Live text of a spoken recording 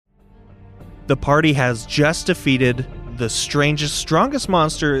The party has just defeated the strangest, strongest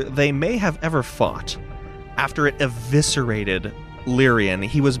monster they may have ever fought. After it eviscerated Lyrian,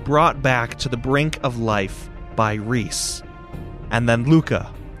 he was brought back to the brink of life by Reese. And then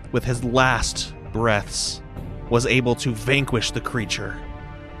Luca, with his last breaths, was able to vanquish the creature.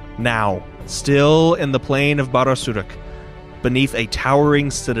 Now, still in the plain of Barasurak, beneath a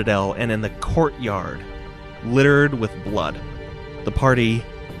towering citadel and in the courtyard, littered with blood, the party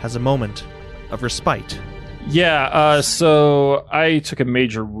has a moment of respite. Yeah, so I took a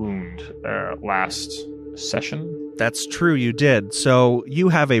major wound last session. That's true, you did. So you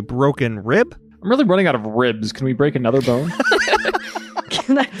have a broken rib? I'm really running out of ribs. Can we break another bone?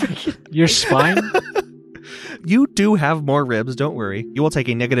 Can I break it? Your spine? You do have more ribs, don't worry. You will take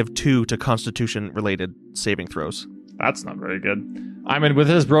a -2 to Constitution-related saving throws. That's not very good. I mean, with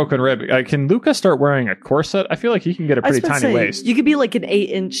his broken rib, can Luca start wearing a corset? I feel like he can get a pretty tiny waist. You could be like an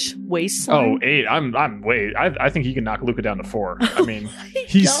 8-inch waist. Oh, 8. I'm way. I think he can knock Luca down to 4. I mean,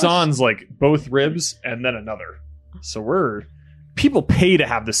 he sans like both ribs and then another. So people pay to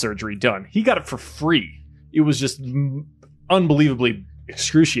have the surgery done. He got it for free. It was just unbelievably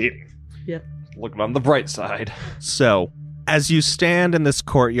excruciating. Yep. Looking on the bright side. So, as you stand in this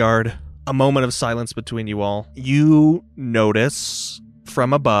courtyard, a moment of silence between you all, you notice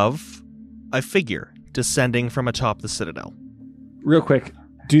from above a figure descending from atop the citadel. Real quick,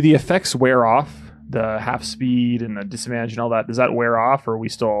 do the effects wear off? The half speed and the disadvantage and all that, does that wear off, or are we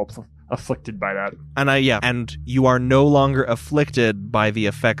still afflicted by that? And you are no longer afflicted by the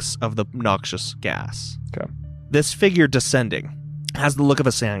effects of the noxious gas. Okay. This figure descending has the look of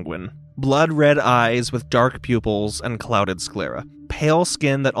a sanguine. Blood-red eyes with dark pupils and clouded sclera. Pale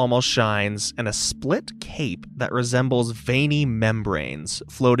skin that almost shines, and a split cape that resembles veiny membranes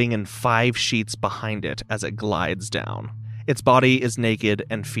floating in 5 sheets behind it as it glides down. Its body is naked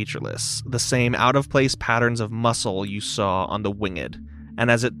and featureless, the same out-of-place patterns of muscle you saw on the winged.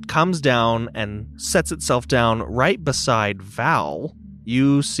 And as it comes down and sets itself down right beside Val,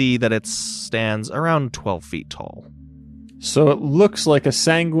 you see that it stands around 12 feet tall. So it looks like a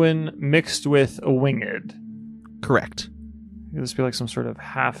sanguine mixed with a winged. Correct. Could this be like some sort of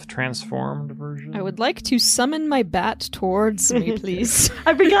half-transformed version? I would like to summon my bat towards me, please.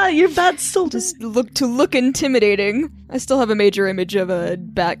 I forgot your bat's still Just look intimidating. I still have a major image of a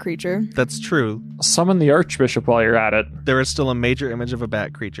bat creature. That's true. Summon the Archbishop while you're at it. There is still a major image of a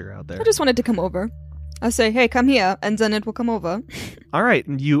bat creature out there. I just wanted to come over. I say, hey, come here, and then it will come over. All right,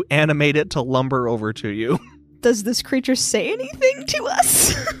 and you animate it to lumber over to you. Does this creature say anything to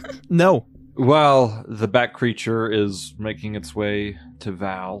us? No. Well, the bat creature is making its way to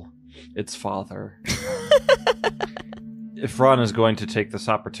Val, its father. Ifran is going to take this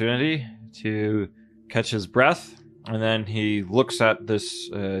opportunity to catch his breath, and then he looks at this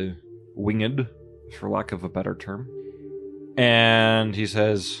winged, for lack of a better term, and he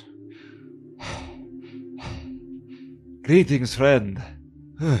says, "Greetings, friend.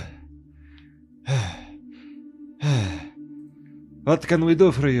 What can we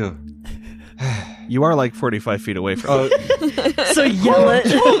do for you?" You are like 45 feet away from it. So yell it.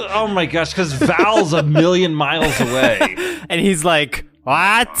 Oh my gosh, because Val's a million miles away. And he's like,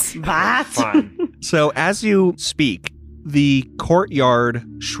 what? Bat. Fine. So as you speak, the courtyard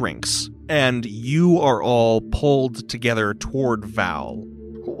shrinks, and you are all pulled together toward Val.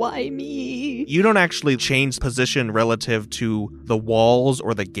 Why me? You don't actually change position relative to the walls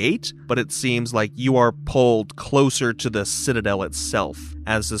or the gate, but it seems like you are pulled closer to the citadel itself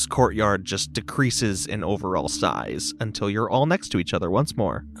as this courtyard just decreases in overall size until you're all next to each other once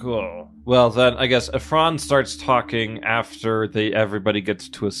more. Cool. Well, then I guess Ifran starts talking after everybody gets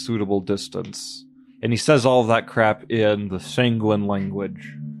to a suitable distance. And he says all of that crap in the Sanguine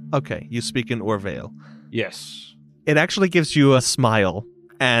language. Okay, you speak in Orvale. Yes. It actually gives you a smile.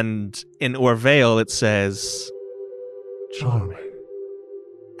 And in Orvale, it says, Charming.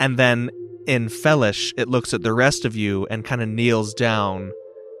 and then in Fellish, it looks at the rest of you and kind of kneels down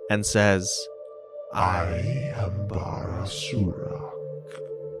and says, I am Barasurak.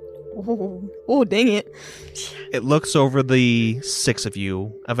 Oh, dang it. It looks over the 6 of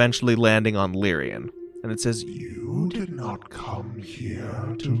you, eventually landing on Lyrian. And it says, You did not come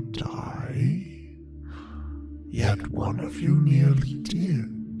here to die. Yet one of you nearly did.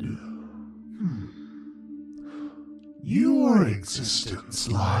 Your existence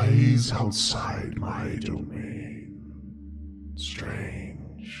lies outside my domain.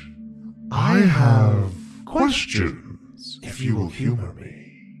 Strange. I have questions, if you will humor me.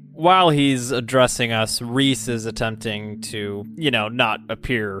 While he's addressing us, Reese is attempting to, not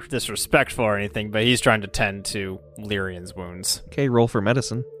appear disrespectful or anything, but he's trying to tend to Lyrian's wounds. okay, roll for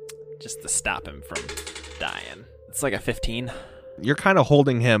medicine. just to stop him from dying. It's like a 15. You're kind of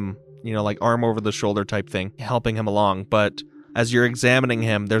holding him, like arm over the shoulder type thing, helping him along. But as you're examining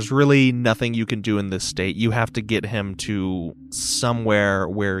him, there's really nothing you can do in this state. You have to get him to somewhere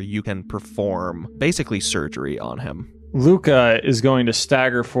where you can perform basically surgery on him. Luca is going to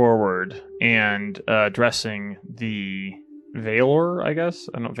stagger forward and addressing the Veilor, I guess.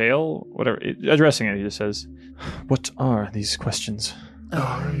 I don't know, Veil? Whatever. Addressing it, he just says, "What are these questions?"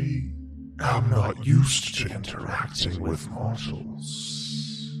 I am not used to interacting with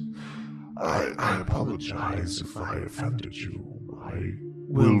mortals. I apologize if I offended you. I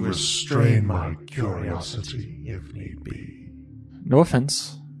will restrain my curiosity if need be. No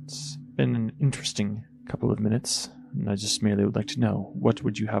offense. It's been an interesting couple of minutes, and I just merely would like to know, what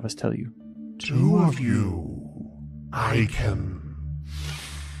would you have us tell you? 2 of you, I can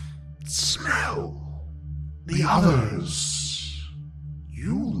smell. The others,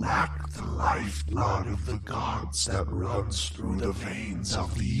 you lack the lifeblood of the gods that runs through the veins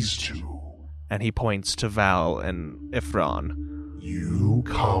of these 2. And he points to Val and Ifron. You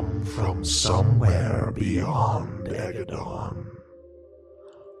come from somewhere beyond Egadon.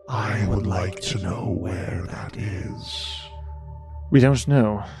 I would like to know where that is. We don't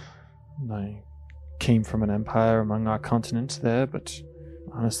know. I came from an empire among our continents there, but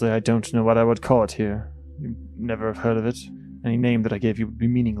honestly, I don't know what I would call it here. You never have heard of it. Any name that I gave you would be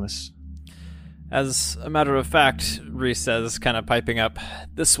meaningless. As a matter of fact, Reese says, kind of piping up,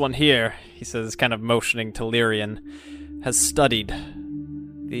 this one here, he says, kind of motioning to Lyrian, has studied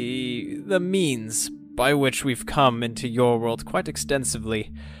the means by which we've come into your world quite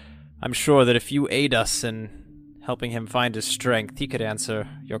extensively. I'm sure that if you aid us in helping him find his strength, he could answer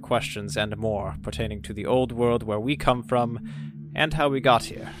your questions and more pertaining to the old world where we come from and how we got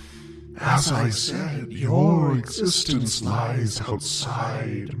here. As I said, your existence lies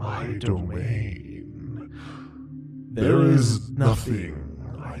outside my domain. There is nothing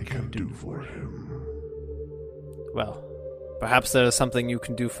I can do for him. Well, perhaps there is something you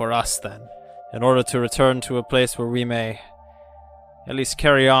can do for us then, in order to return to a place where we may at least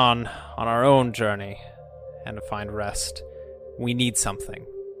carry on our own journey and find rest. We need something.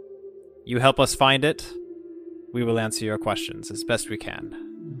 You help us find it, we will answer your questions as best we can.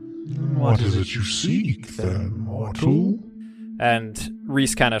 What is it you seek, then, mortal? And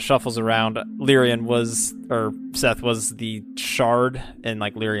Reese kind of shuffles around. Seth was the shard in,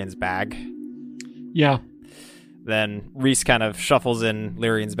 Lyrian's bag. Yeah. Then Reese kind of shuffles in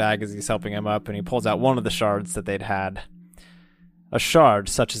Lyrian's bag as he's helping him up, and he pulls out one of the shards that they'd had. A shard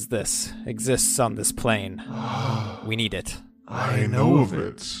such as this exists on this plane. We need it. I know of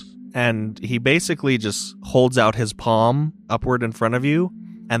it. And he basically just holds out his palm upward in front of you,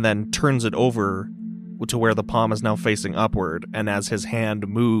 and then turns it over to where the palm is now facing upward, and as his hand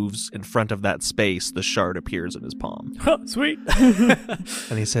moves in front of that space, the shard appears in his palm. Sweet.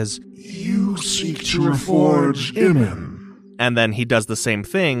 And he says, You seek to reforge Imen. and then he does the same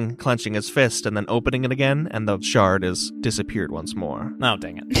thing, clenching his fist and then opening it again, and the shard is disappeared once more. Oh,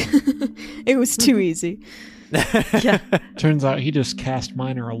 dang it. It was too easy. Yeah. Turns out he just cast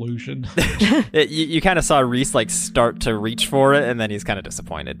minor illusion. You kind of saw Reese start to reach for it, and then he's kind of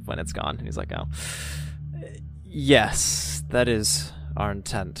disappointed when it's gone. And he's like, oh. Yes, that is our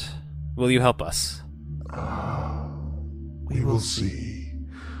intent. Will you help us? We will see.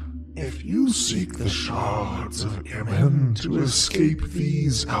 If you seek the shards of Imen to escape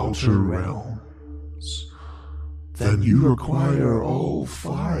these outer realms, then you require all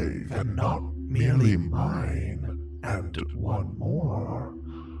 5 and not merely mine, and 1 more.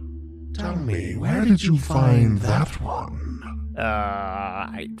 Tell me, where did you find that one?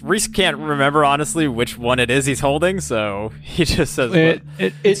 Reese can't remember, honestly, which one it is he's holding, so he just says...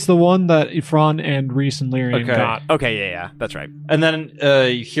 It's the one that Ifron and Reese and Lyrian Okay. got. Okay, yeah, that's right. And then,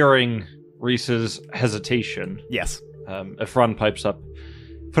 hearing Reese's hesitation, Yes. Ifron pipes up,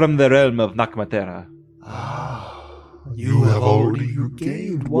 from the realm of Nakmatera. You have already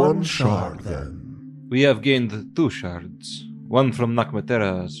gained 1 shard, then. We have gained 2 shards, one from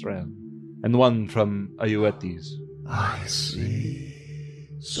Nakmatera's realm, and one from Ayueti's. I see.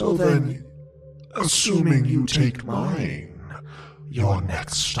 So then, assuming you take mine, your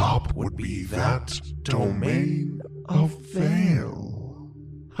next stop would be that domain of Veil.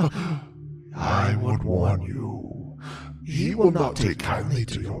 I would warn you, he will not take kindly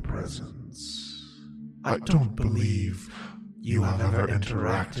to your presence. I don't believe you have ever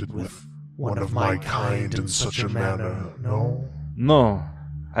interacted with one of my kind in such a manner, no? No,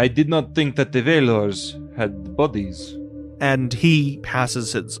 I did not think that the Veilors had bodies. And he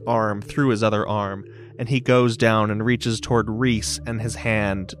passes his arm through his other arm, And he goes down and reaches toward Reese, and his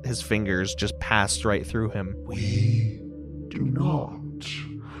fingers just pass right through him. We do not.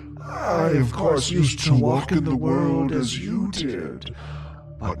 I, of course, used to walk in the world as you did,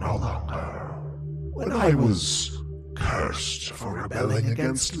 but no longer. When I was cursed for rebelling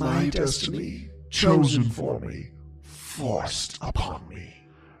against my destiny, chosen for me, forced upon me,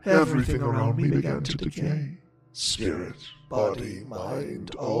 everything around me began to decay. Spirit, body,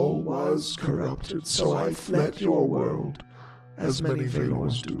 mind, all was corrupted, so I fled your world, as many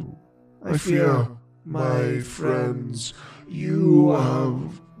Velors do. I fear, my friends, you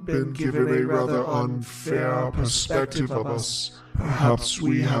have been given a rather unfair perspective of us. Perhaps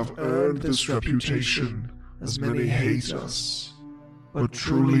we have earned this reputation, as many hate us. But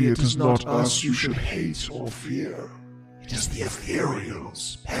truly it is not us you should hate or fear. It is the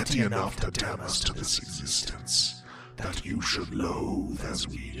ethereals, petty enough to damn us to this existence, that you should loathe as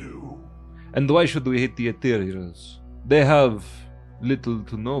we do. And why should we hate the ethereals? They have little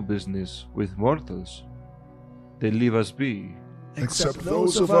to no business with mortals. They leave us be. Except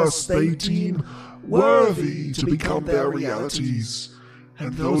those of us they deem worthy to become their realities,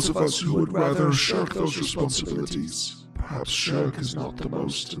 and those of us who would rather shirk those responsibilities. Perhaps shirk is not the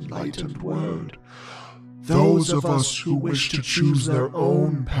most enlightened word. Those of us who wish to choose their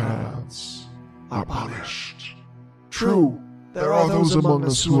own paths are punished. True, there are those among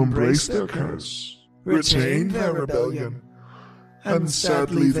us who embrace their curse, retain their rebellion, and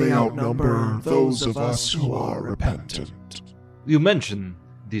sadly they outnumber those of us who are repentant. You mention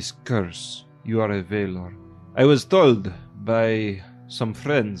this curse. You are a Velor. I was told by some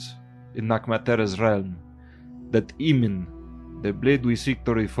friends in Nakmatera's realm that Emin, the blade we seek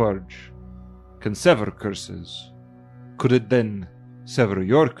to reforge, can sever curses. Could it then sever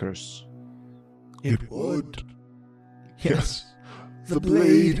your curse? It would. Yes, the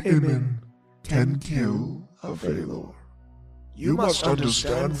blade Imin can kill a Velor. You must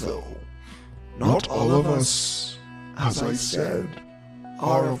understand, though, not all of us, as I said,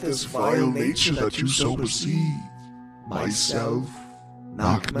 are of this vile nature that you so perceive. Myself,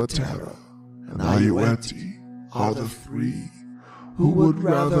 Nakmatera, and Ayueti are the three who would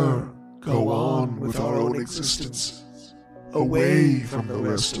rather go on with our own existences, away from the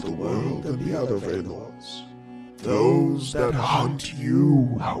rest of the world and the other Velors. Those that hunt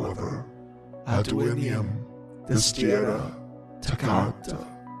you, however, Aduinium, Destiera, Takata,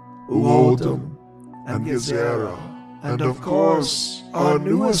 Uodum, and Gezera, and of course, our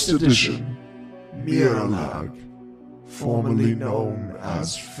newest addition, Miralag, formerly known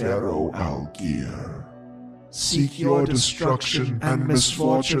as Pharaoh Algier. Seek your destruction and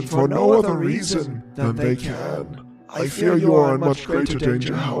misfortune for no other reason than they can. I fear you are in much greater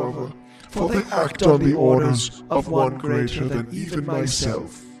danger, however, for they act on the orders of one greater than even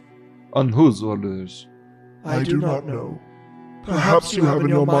myself. On whose orders? I do not know. Perhaps you have in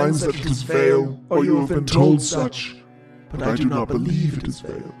your minds that it is Vale, or you have been told such, but I do not believe it is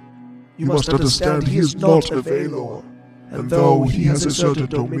Vale. You must understand he is not a Velor, and though he has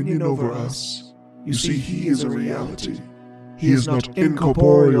asserted dominion over us, you see he is a reality. He is not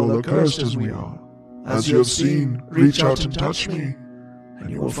incorporeal or cursed as we are. As you have seen, reach out and touch me,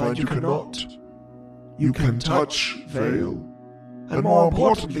 and you will find you cannot. You can touch Vale, and more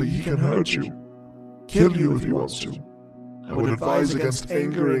importantly, he can hurt you, kill you if he wants to. I would advise against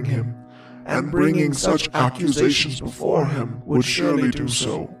angering him, and bringing such accusations before him would surely do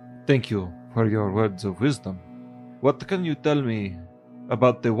so. Thank you for your words of wisdom. What can you tell me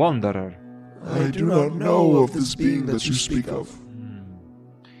about the Wanderer? I do not know of this being that you speak of.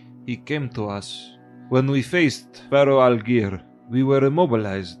 He came to us. When we faced Pharaoh Algier, we were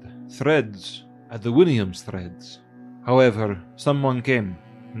immobilized. Threads, Aduinium's threads. However, someone came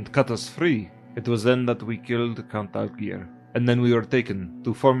and cut us free. It was then that we killed Count Algier, and then we were taken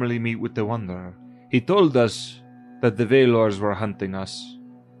to formally meet with the Wanderer. He told us that the Velors were hunting us,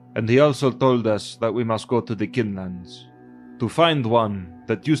 and he also told us that we must go to the Kinlands to find one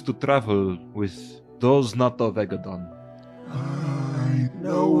that used to travel with those not of Egadon. I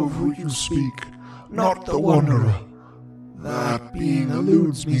know of who you speak, not the Wanderer. That being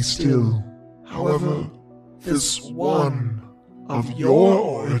eludes me still. However, this one of your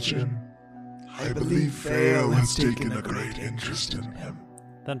origin, I believe Vale has taken a great interest in him.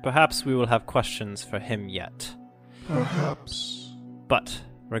 Then perhaps we will have questions for him yet. Perhaps. But,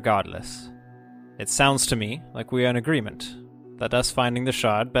 regardless, it sounds to me like we are in agreement that us finding the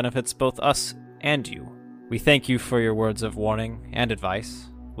shard benefits both us and you. We thank you for your words of warning and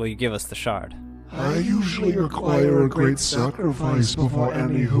advice. Will you give us the shard? I usually require a great sacrifice before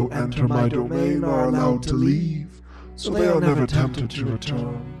any who enter my domain are allowed to leave, so they are never tempted to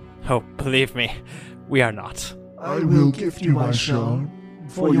return. Oh, believe me, We are not. I will gift you my shard.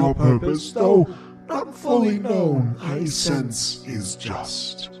 For your purpose, though not fully known, I sense is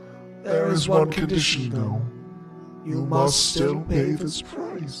just. There is one condition, though. You must still pay this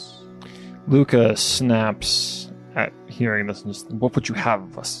price. Luca snaps at hearing this and just, what would you have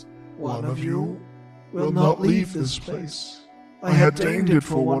of us? One of you will not leave this place. I had deigned it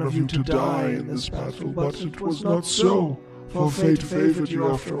for one of you to die in this battle, but it was not so, for fate favored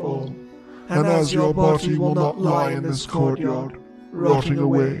you after all. And as your body will not lie in this courtyard, rotting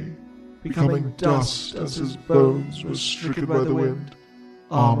away, becoming dust as his bones were stricken by the wind,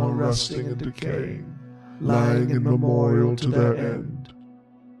 armor rusting and decaying, lying in memorial to their end.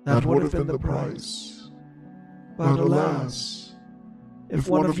 That would have been the price. But alas, if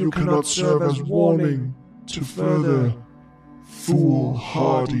one of you cannot serve as warning to further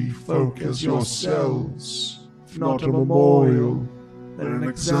foolhardy folk as yourselves, if not a memorial, then an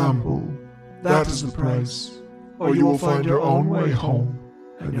example, that is the price. Or you will find your own way home,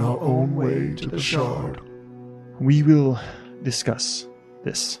 and your own way to the shard. We will discuss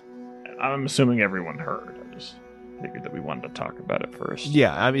this. I'm assuming everyone heard. I just figured that we wanted to talk about it first.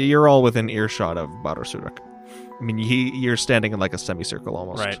 Yeah, I mean, you're all within earshot of Badr Sudak. I mean, you're standing in like a semicircle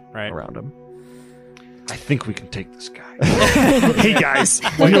almost Right. around him. I think we can take this guy. Hey guys,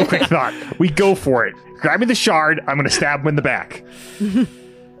 one real quick thought. We go for it. Grab me the shard. I'm going to stab him in the back.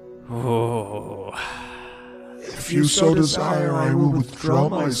 Oh. If you so desire, I will withdraw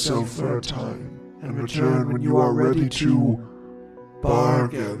myself for a time, and return when you are ready to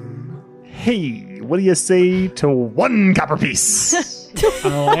bargain. Hey, what do you say to 1 copper piece?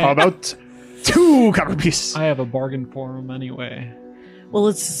 Oh, How about 2 copper piece? I have a bargain for him anyway. Well,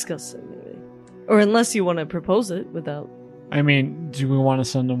 let's discuss it maybe. Or unless you want to propose it without. I mean, do we want to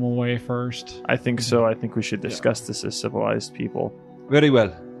send him away first? I think so. I think we should discuss this as civilized people. Very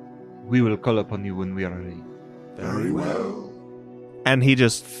well. We will call upon you when we are ready. Very well. And he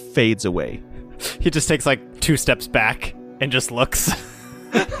just fades away. He just takes like 2 steps back and just looks.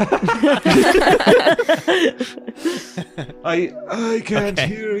 I can't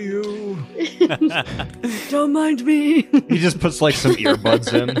hear you. Don't mind me. He just puts like some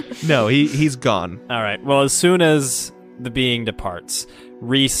earbuds in. No, he's gone. All right. Well, as soon as the being departs,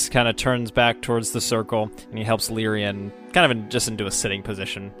 Reese kind of turns back towards the circle and he helps Lyrian kind of just into a sitting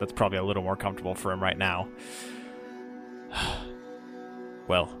position that's probably a little more comfortable for him right now.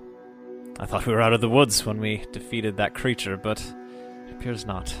 Well, I thought we were out of the woods when we defeated that creature, but it appears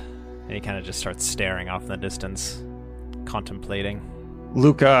not. And he kind of just starts staring off in the distance, contemplating.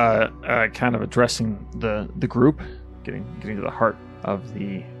 Luca, kind of addressing the group, getting to the heart of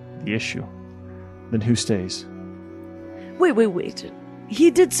the issue. Then who stays? Wait. He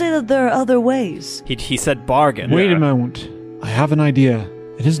did say that there are other ways. He said bargain. Wait a moment. I have an idea.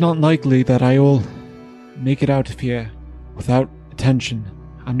 It is not likely that I will make it out of here without attention.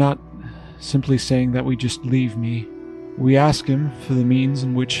 I'm not simply saying that we just leave me. We ask him for the means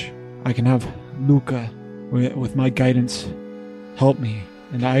in which I can have Luca, with my guidance, help me,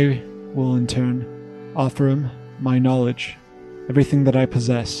 and I will in turn offer him my knowledge, everything that I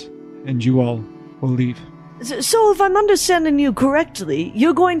possess, and you all will leave. So if I'm understanding you correctly,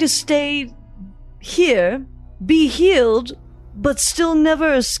 you're going to stay here, be healed, but still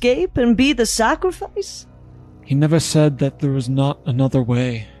never escape and be the sacrifice? He never said that there was not another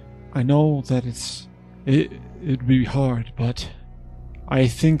way. I know that it'd be hard, but I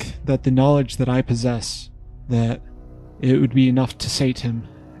think that the knowledge that I possess, that it would be enough to sate him,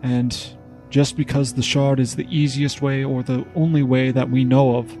 and just because the shard is the easiest way or the only way that we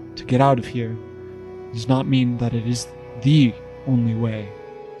know of to get out of here, does not mean that it is the only way.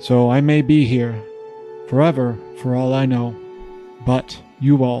 So I may be here forever, for all I know, but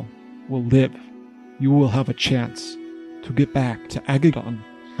you all will live. You will have a chance to get back to Agagon.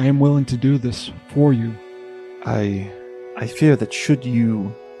 I am willing to do this for you. I fear that should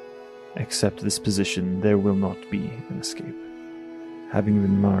you accept this position, there will not be an escape. Having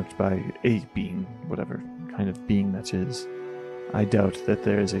been marked by a being, whatever kind of being that is, I doubt that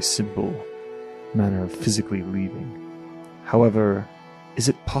there is a simple manner of physically leaving. However, is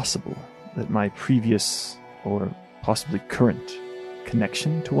it possible that my previous, or possibly current,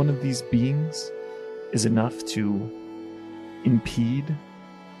 connection to one of these beings is enough to impede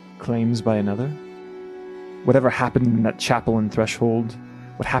claims by another? Whatever happened in that chapel and threshold,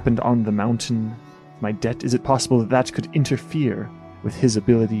 what happened on the mountain, my debt, is it possible that that could interfere with his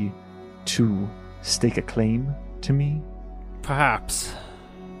ability to stake a claim to me? Perhaps.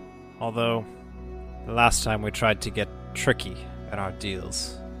 Although, the last time we tried to get tricky at our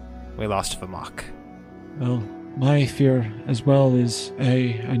deals, we lost Vermok. Well, My fear as well is,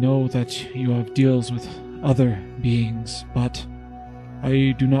 I know that you have deals with other beings, but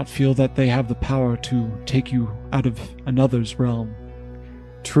I do not feel that they have the power to take you out of another's realm.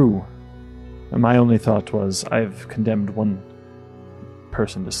 True. And my only thought was, I've condemned one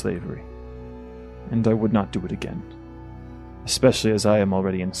person to slavery, and I would not do it again, especially as I am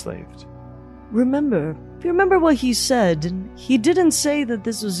already enslaved. Remember, if you remember what he said, he didn't say that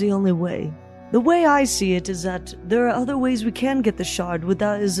this was the only way. The way I see it is that there are other ways we can get the shard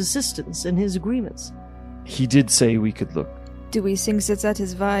without his assistance and his agreements. He did say we could look. Do we think that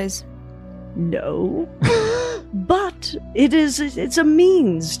is wise? No. But it's a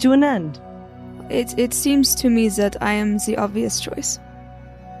means to an end. It seems to me that I am the obvious choice.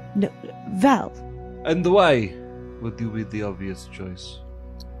 No, Val. And why would you be the obvious choice?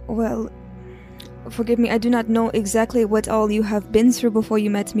 Well, forgive me, I do not know exactly what all you have been through before you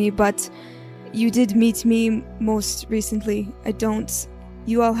met me, but you did meet me most recently.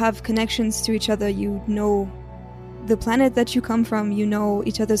 You all have connections to each other. You know the planet that you come from. You know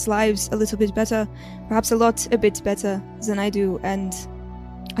each other's lives a little bit better, perhaps a bit better than I do, and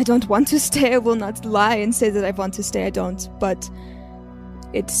I don't want to stay. I will not lie and say that I want to stay. I don't, but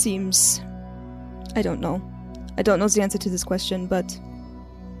it seems... I don't know. I don't know the answer to this question, but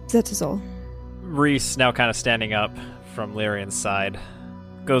that is all. Reese, now kind of standing up from Lyrian's side,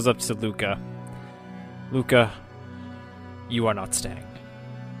 goes up to Luca. Luca, you are not staying.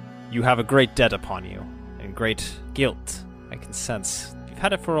 You have a great debt upon you, and great guilt, I can sense. You've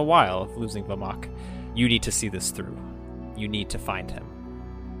had it for a while of losing Vamak. You need to see this through. You need to find him.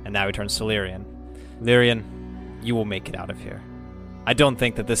 And now he turns to Lyrian. Lyrian, you will make it out of here. I don't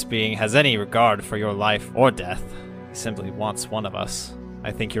think that this being has any regard for your life or death. He simply wants one of us.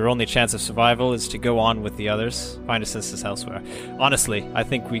 I think your only chance of survival is to go on with the others, find assistance elsewhere. Honestly, I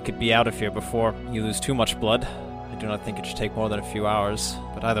think we could be out of here before you lose too much blood. I do not think it should take more than a few hours,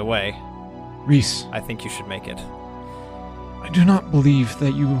 but either way, Reese, I think you should make it. I do not believe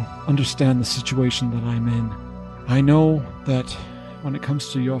that you understand the situation that I'm in. I know that when it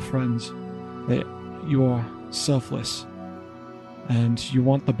comes to your friends, that you are selfless, and you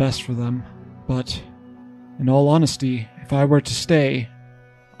want the best for them, but in all honesty, if I were to stay,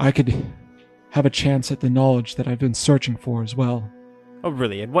 I could have a chance at the knowledge that I've been searching for as well. Oh,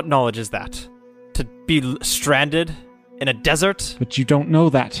 really? And what knowledge is that? To be stranded in a desert? But you don't know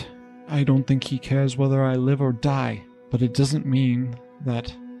that. I don't think he cares whether I live or die, but it doesn't mean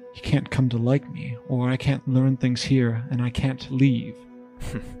that he can't come to like me, or I can't learn things here and I can't leave.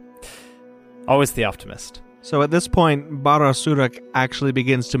 Always the optimist. So at this point, Barasurak actually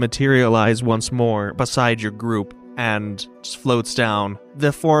begins to materialize once more beside your group and just floats down.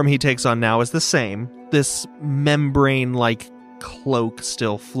 The form he takes on now is the same. This membrane-like cloak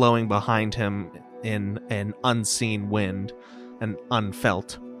still flowing behind him in an unseen wind and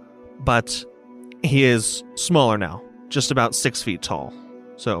unfelt. But he is smaller now, just about 6 feet tall,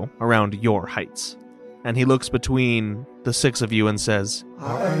 so around your heights. And he looks between the six of you and says,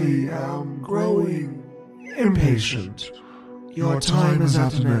 I am growing impatient. Your time is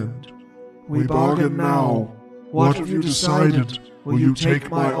at an end. We bargain now. What have you decided? Will you take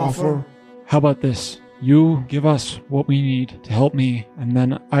my offer? How about this? You give us what we need to help me, and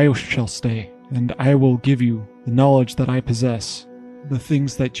then I shall stay, and I will give you the knowledge that I possess, the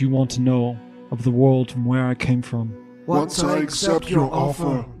things that you want to know of the world from where I came from. Once I accept your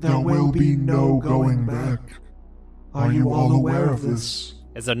offer, there will be no going back. Are you all aware of this?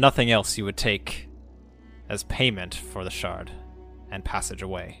 Is there nothing else you would take as payment for the shard and passage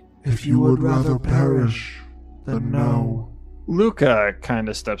away? If you would rather perish, then no. Luca kind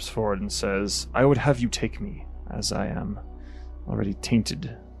of steps forward and says, I would have you take me, as I am already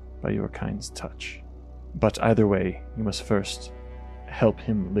tainted by your kind's touch. But either way, you must first help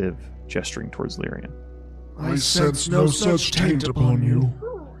him live, gesturing towards Lyrian. I sense no such taint upon you.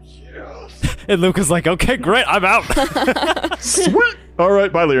 And Luca's like, okay, great, I'm out. Sweet!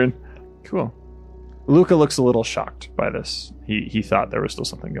 Alright, bye, Lyrian. Cool. Luca looks a little shocked by this. He thought there was still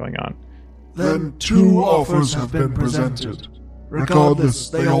something going on. Then 2 offers have been presented. Regardless,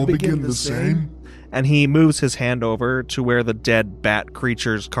 they all begin the same. And he moves his hand over to where the dead bat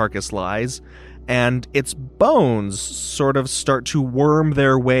creature's carcass lies, and its bones sort of start to worm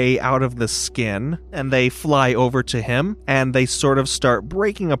their way out of the skin, and they fly over to him, and they sort of start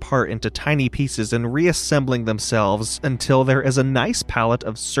breaking apart into tiny pieces and reassembling themselves until there is a nice palette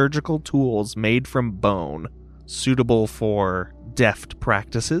of surgical tools made from bone, suitable for deft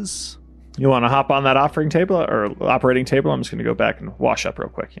practices. You want to hop on that operating table? I'm just going to go back and wash up real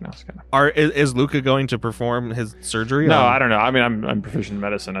quick. It's kind of... Is Luca going to perform his surgery? No, I don't know. I mean, I'm proficient in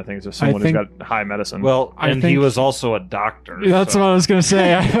medicine. I think it's just someone who's got high medicine. Well, and he was also a doctor. That's what I was going to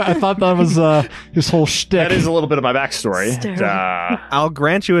say. I thought that was his whole shtick. That is a little bit of my backstory. I'll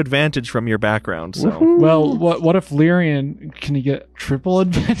grant you advantage from your background. So, well, what if Lyrian can he get triple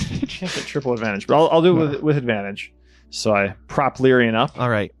advantage? Can't get triple advantage, but I'll do it with advantage. So I prop Lyrian up. All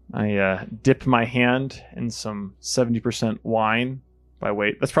right. I dip my hand in some 70% wine by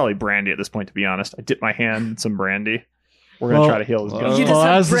weight. That's probably brandy at this point, to be honest. I dip my hand in some brandy. We're going to try to heal his guy. You just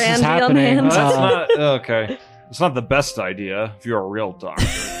have brandy on hand. That's not okay. It's not the best idea if you're a real doctor.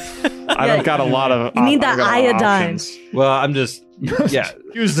 I don't got a lot of. You need that iodine. Well, I'm just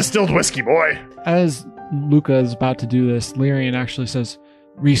Use distilled whiskey, boy. As Luca is about to do this, Lyrian actually says,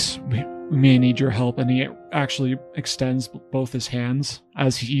 "Reese, we may need your help," and he actually extends both his hands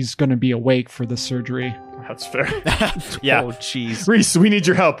as he's going to be awake for the surgery. That's fair. Yeah. Oh, jeez. Reese, we need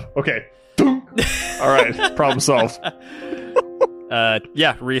your help. Okay. All right. Problem solved.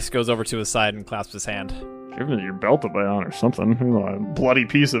 Reese goes over to his side and clasps his hand. Give me your belt to lay on or something. A bloody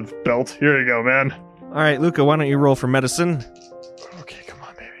piece of belt. Here you go, man. All right, Luca, why don't you roll for medicine? Okay, come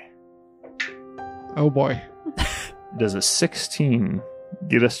on, baby. Oh boy. Does a 16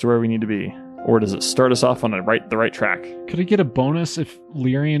 get us to where we need to be? Or does it start us off on the right track? Could he get a bonus if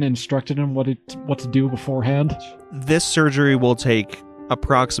Lyrian instructed him what to do beforehand? This surgery will take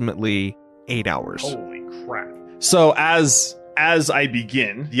approximately 8 hours. Holy crap. So as I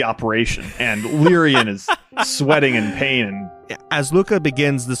begin the operation and Lyrian is sweating in pain and As Luca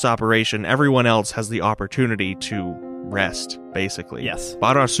begins this operation, everyone else has the opportunity to rest, basically. Yes.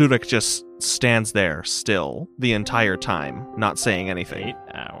 Badar Sudak just stands there still the entire time, not saying anything. 8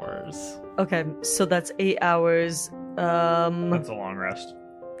 hours. Okay, so that's 8 hours. that's a long rest.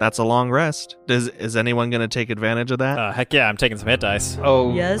 That's a long rest. Is anyone going to take advantage of that? Heck yeah, I'm taking some hit dice.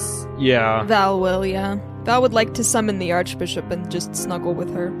 Oh, Yes. yeah. Val will, yeah. Val would like to summon the Archbishop and just snuggle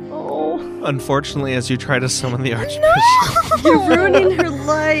with her. Oh, Unfortunately, as you try to summon the Archbishop, you're ruining her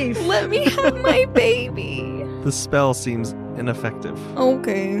life. Let me have my baby. the spell seems ineffective.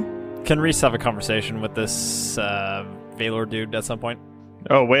 Okay. Can Reese have a conversation with this Valor dude at some point?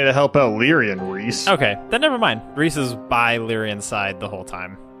 Oh, way to help out Lyrian, Reese. Okay, then never mind. Reese is by Lyrian's side the whole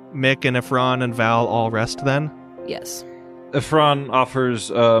time. Mick and Ephron and Val all rest then? Yes. Ephron offers,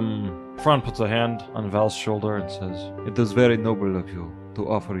 Ephron puts a hand on Val's shoulder and says, "It is very noble of you to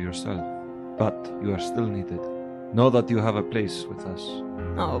offer yourself, but you are still needed. Know that you have a place with us."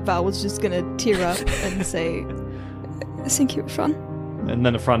 Oh, Val was just gonna tear up and say, "Thank you, Sean." And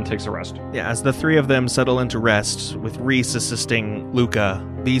then Ephron takes a rest. Yeah, as the three of them settle into rest, with Reese assisting Luca,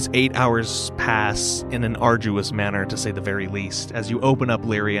 these 8 hours pass in an arduous manner, to say the very least, as you open up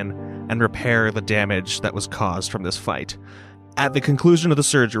Lyrian and repair the damage that was caused from this fight. At the conclusion of the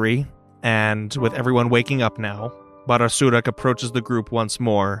surgery, and with everyone waking up now, Badar Sudak approaches the group once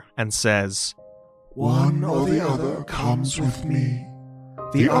more and says, One or the other comes with me.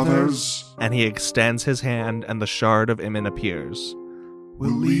 The others and he extends his hand and the shard of Imin appears. will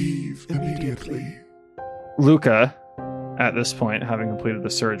leave immediately. Luca, at this point, having completed the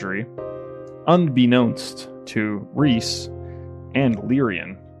surgery, unbeknownst to Reese and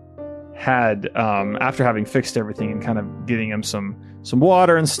Lyrian, had, after having fixed everything and kind of getting him some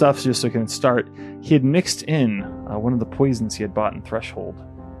water and stuff just so he can start, he had mixed in one of the poisons he had bought in Threshold.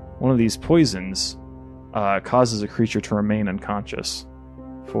 One of these poisons causes a creature to remain unconscious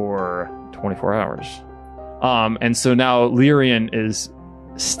for 24 hours. And so now Lyrian is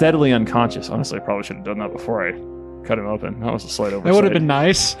steadily unconscious. Honestly, I probably should have done that before I cut him open. That was a slight oversight. That would have been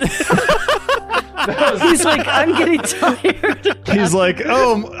nice. He's like, I'm getting tired. He's like,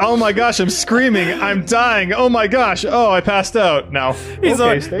 oh my gosh, I'm screaming, I'm dying, oh my gosh, oh, I passed out. Now He's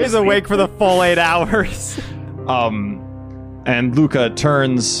awake for the full 8 hours. And Luca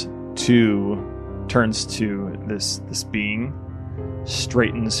turns to this being,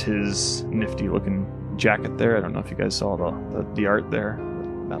 straightens his nifty looking jacket there. I don't know if you guys saw the art there,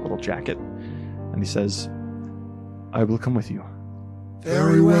 that little jacket, and he says, "I will come with you."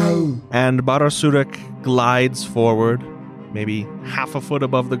 Very well. And Badar Sudak glides forward, maybe half a foot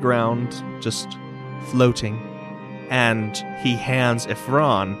above the ground, just floating, and he hands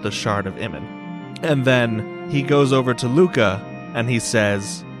Ephron the shard of Imin. And then he goes over to Luca, and he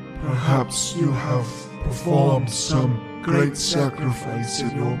says, Perhaps you have performed some great sacrifice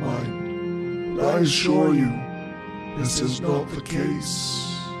in your mind, but I assure you, this is not the case.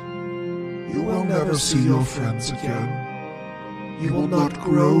 You will never see your friends again. You will not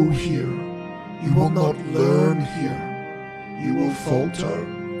grow here. You will not learn here. You will falter,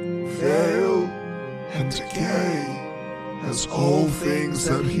 fail and decay, as all things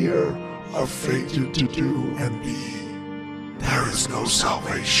that here are fated to do and be. There is no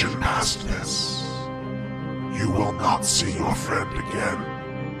salvation past this. You will not see your friend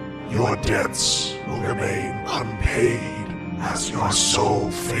again. Your debts will remain unpaid as your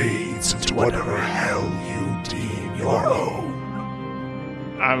soul fades into whatever hell you deem your own.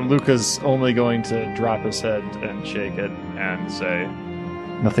 Luca's only going to drop his head and shake it and say,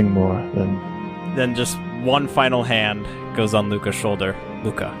 nothing more than... Then just one final hand goes on Luca's shoulder.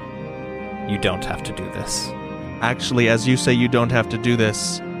 Luca, you don't have to do this. Actually, as you say you don't have to do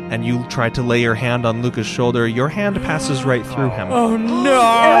this, and you try to lay your hand on Luca's shoulder, your hand passes right through him. Oh no!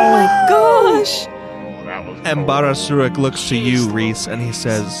 Oh my gosh! That was And Barasurik looks to you, Reese, and he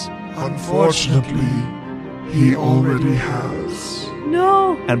says, Unfortunately, he already has. No!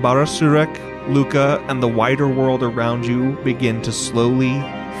 and Barasurik, Luca, and the wider world around you begin to slowly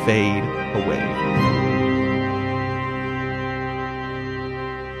fade away.